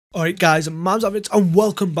Alright guys, Mams Avits and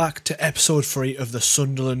welcome back to episode 3 of the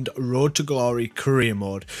Sunderland Road to Glory career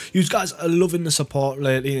mode. You guys are loving the support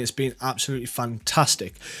lately and it's been absolutely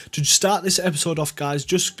fantastic. To start this episode off guys,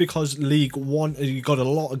 just because League 1, you've got a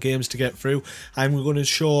lot of games to get through, and we're going to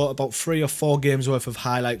show about 3 or 4 games worth of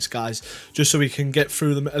highlights guys, just so we can get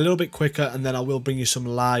through them a little bit quicker, and then I will bring you some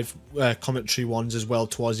live commentary ones as well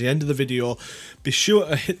towards the end of the video. Be sure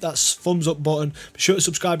to hit that thumbs up button, be sure to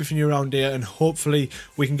subscribe if you're new around here, and hopefully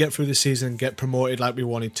we can get through the season and get promoted like we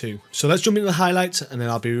wanted to. So let's jump into the highlights and then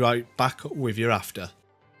I'll be right back with you after.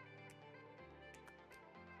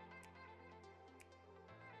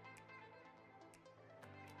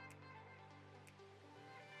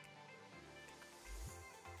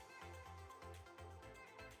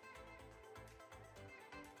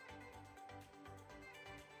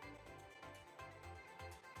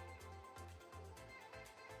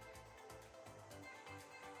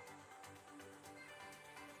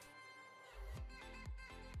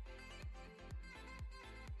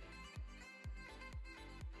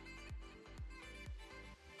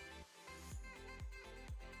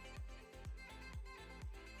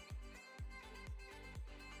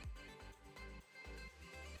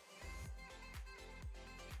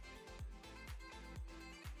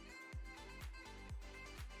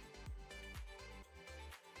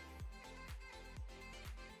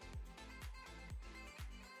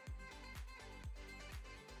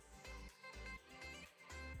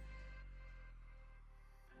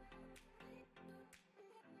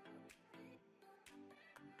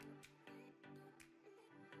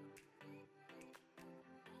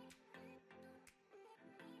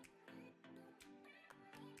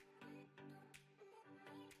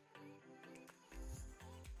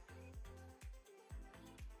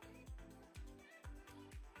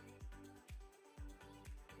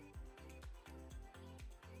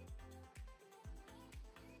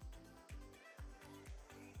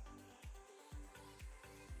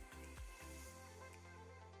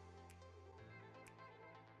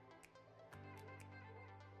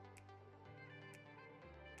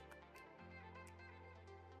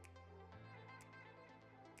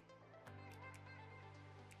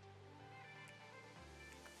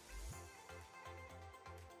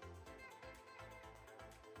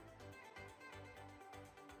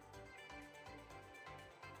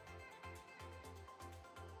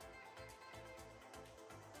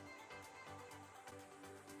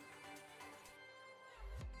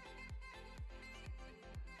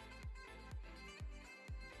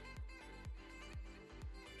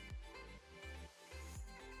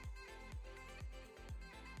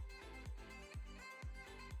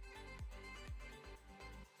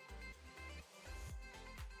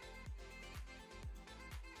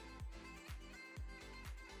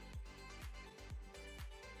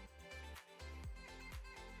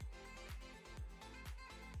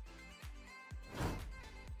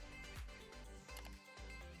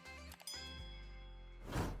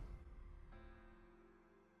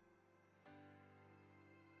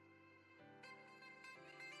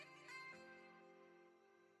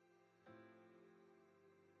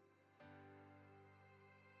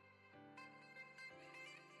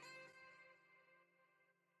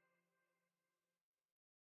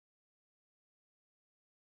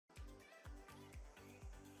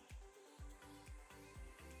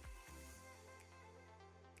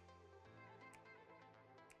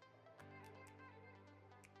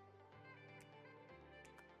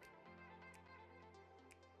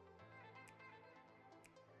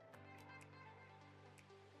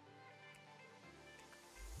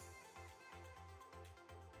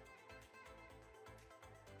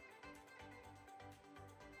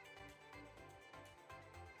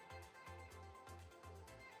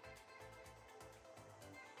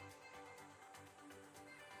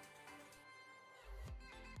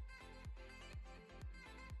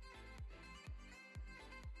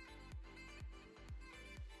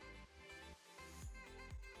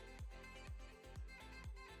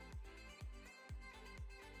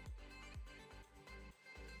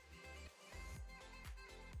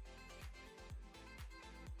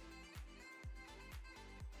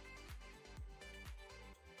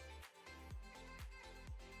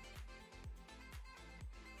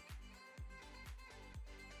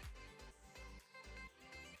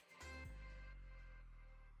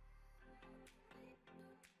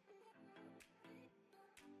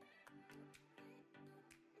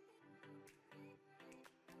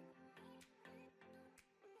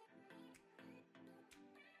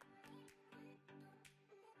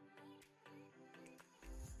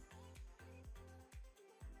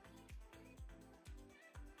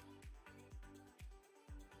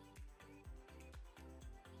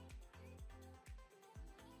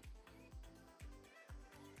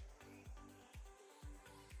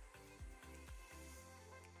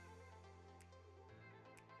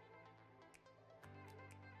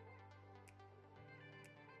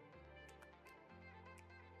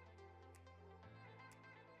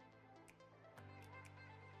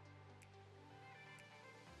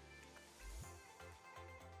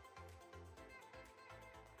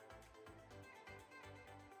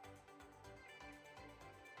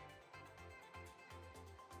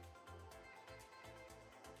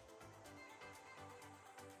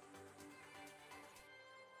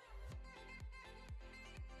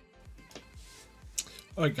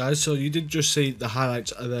 Alright guys, so you did just see the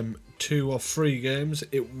highlights of them 2 or 3 games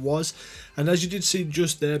it was, and as you did see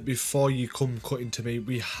just there before you come cutting to me,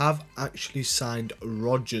 we have actually signed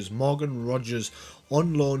Rogers, Morgan Rogers,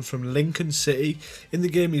 on loan from Lincoln City. In the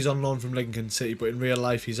game he's on loan from Lincoln City, but in real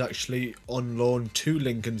life he's actually on loan to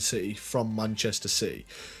Lincoln City from Manchester City.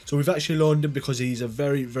 So we've actually loaned him because he's a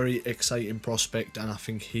very, very exciting prospect, and I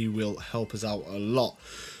think he will help us out a lot.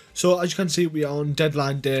 So as you can see, we are on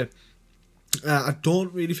deadline day. I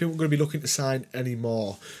don't really think we're going to be looking to sign any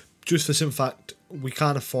more, just for the simple fact we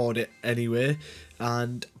can't afford it anyway,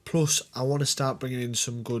 and plus I want to start bringing in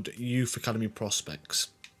some good youth academy prospects.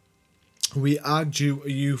 We are due a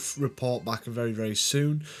youth report back very, very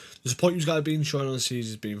soon. The support you guys have been showing on the series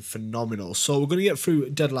has been phenomenal, so we're going to get through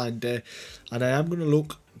deadline day, and I am going to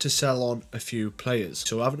look to sell on a few players.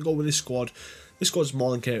 So we're having to go with this squad. This squad's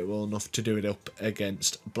more than capable enough to do it up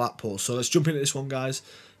against Blackpool, so let's jump into this one, guys,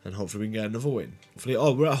 and hopefully we can get another win. Hopefully,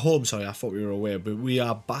 oh, we're at home, sorry, I thought we were away, but we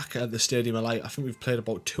are back at the Stadium of Light. I think we've played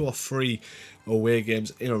about 2 or 3 away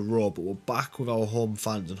games in a row, but we're back with our home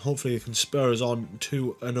fans, and hopefully it can spur us on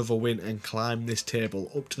to another win and climb this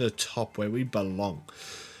table up to the top where we belong.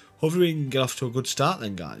 Hopefully we can get off to a good start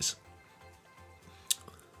then, guys.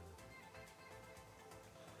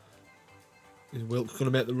 Is Wilkes going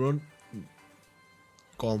to make the run?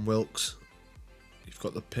 Go on, Wilkes. You've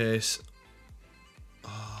got the pace.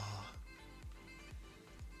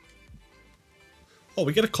 Oh,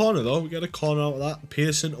 we get a corner though. We get a corner out of that.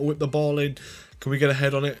 Pearson will whip the ball in. Can we get a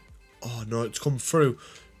head on it? Oh no, it's come through.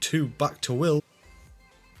 2 back to Will.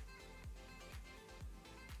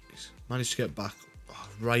 He's managed to get back. Oh,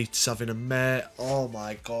 Wright's having a mare. Oh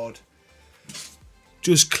my god.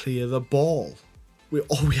 Just clear the ball.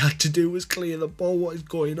 All we had to do was clear the ball. What is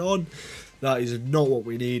going on? That is not what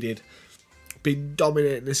we needed. Been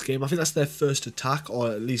dominating this game. I think that's their first attack, or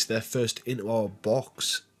at least their first into our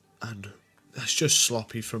box. And that's just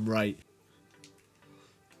sloppy from Wright.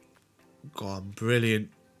 Go on, brilliant.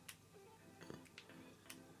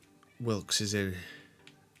 Wilkes is in.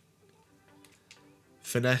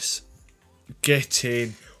 Finesse. Get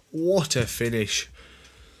in. What a finish.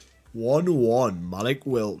 1-1. Malik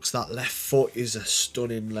Wilkes. That left foot is a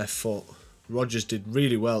stunning left foot. Rogers did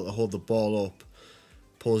really well to hold the ball up.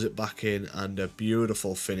 Pulls it back in, and a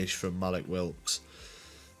beautiful finish from Malik Wilkes.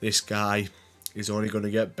 This guy is only going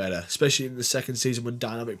to get better, especially in the second season when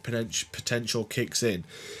dynamic potential kicks in.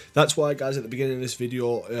 That's why, guys, at the beginning of this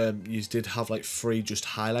video, you did have like 3 just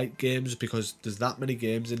highlight games, because there's that many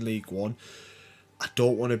games in League One. I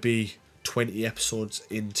don't want to be 20 episodes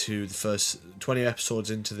into this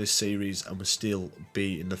series and we'll still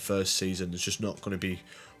be in the first season. It's just not going to be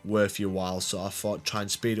worth your while, so I thought try and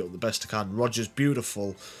speed it up the best I can. Rogers,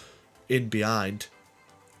 beautiful in behind.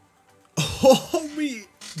 Oh, we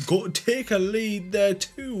got to take a lead there,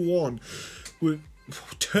 2-1. We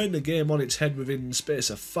turned the game on its head within the space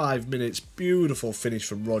of 5 minutes. Beautiful finish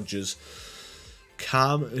from Rogers.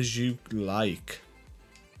 Calm as you like.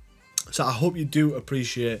 So I hope you do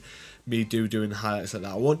appreciate me doing highlights like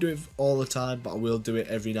that. I won't do it all the time, but I will do it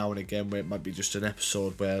every now and again, where it might be just an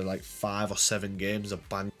episode where like 5 or 7 games are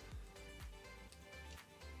bang.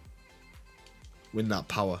 Win that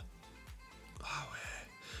power. Oh,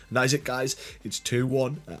 and that is it, guys. It's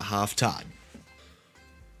 2-1 at half time.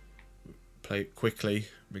 Play it quickly.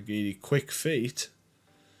 McGeady, quick feet.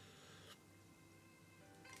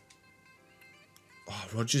 Oh,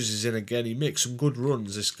 Rogers is in again. He makes some good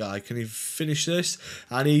runs, this guy. Can he finish this?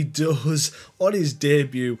 And he does. On his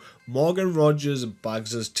debut, Morgan Rogers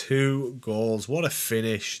bags us 2 goals. What a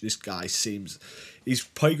finish. This guy seems... He's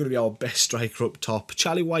probably going to be our best striker up top.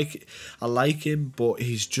 Charlie White, I like him, but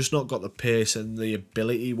he's just not got the pace and the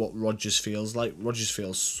ability what Rogers feels like. Rogers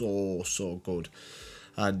feels so good.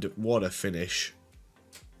 And what a finish.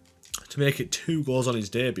 To make it 2 goals on his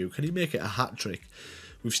debut. Can he make it a hat-trick?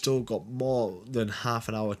 We've still got more than half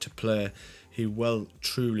an hour to play. He well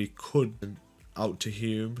truly could. Out to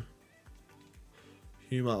Hume.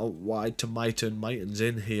 Hume out wide to Mighton. Mighton's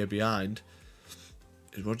in here behind.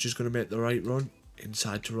 Is Rogers going to make the right run?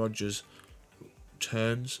 Inside to Rogers.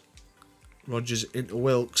 Turns. Rogers into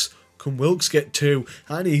Wilkes. Can Wilkes get 2?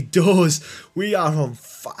 And he does. We are on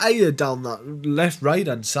fire down that right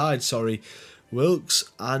hand side, sorry. Wilkes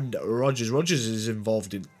and Rogers. Rogers is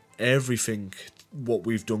involved in everything what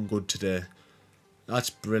we've done good today. That's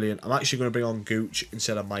brilliant. I'm actually going to bring on Gooch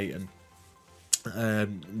instead of Mighton.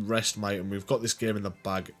 Rest Mighton. We've got this game in the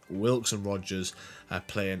bag. Wilkes and Rogers are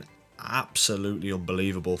playing absolutely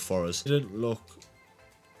unbelievable for us. Didn't look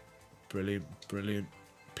brilliant.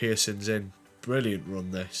 Pearson's in. Brilliant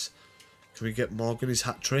run this. Can we get Morgan his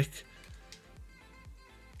hat trick?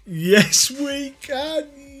 Yes, we can,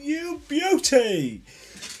 you beauty!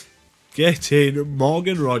 Get in,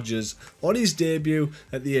 Morgan Rogers, on his debut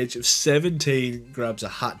at the age of 17, grabs a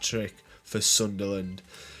hat-trick for Sunderland.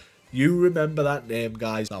 You remember that name,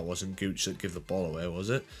 guys. That wasn't Gooch that gave the ball away, was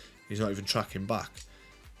it? He's not even tracking back.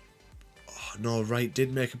 Oh, no, Wright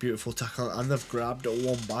did make a beautiful tackle, and they've grabbed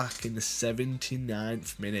one back in the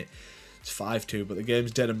 79th minute. It's 5-2, but the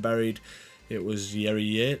game's dead and buried. It was Yerry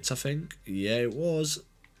Yates, I think. Yeah, it was.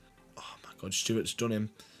 Oh, my God, Stewart's done him.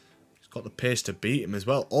 He's got the pace to beat him as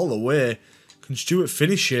well, all the way. Can Stewart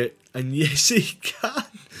finish it? And yes, he can.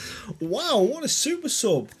 Wow, what a super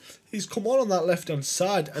sub. He's come on that left-hand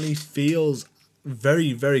side, and he feels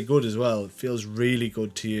very, very good as well. It feels really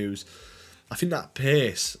good to use. I think that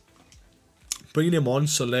pace, bringing him on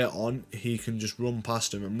so late on, he can just run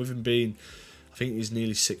past him. And with him being, I think he's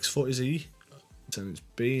nearly 6 foot, is he? And it's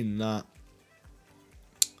been that.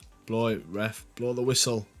 Blow it, ref. Blow the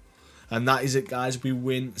whistle. And that is it, guys. We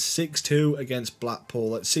win 6-2 against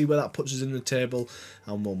Blackpool. Let's see where that puts us in the table,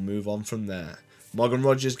 and we'll move on from there. Morgan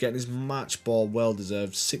Rogers getting his match ball, well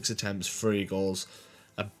deserved. 6 attempts, 3 goals.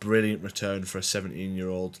 A brilliant return for a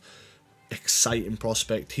 17-year-old. Exciting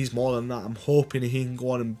prospect. He's more than that. I'm hoping he can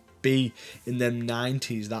go on and be in them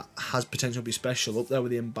 90s. That has potential to be special. Up there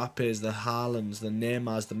with the Mbappes, the Haalands, the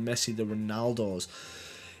Neymars, the Messi, the Ronaldos.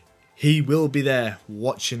 He will be there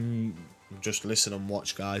watching. Just listen and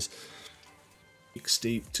watch, guys.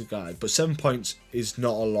 Steep to guide, but 7 points is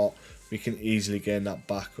not a lot. We can easily gain that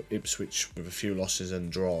back at Ipswich with a few losses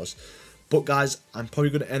and draws. But guys, I'm probably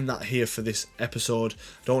going to end that here for this episode.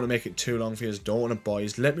 I don't want to make it too long for you. Don't want to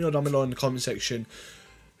boys. Let me know down below in the comment section.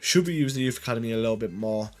 Should we use the Youth Academy a little bit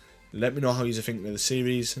more? Let me know how you think of the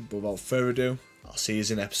series. But without further ado, I'll see you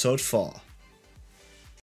in episode 4.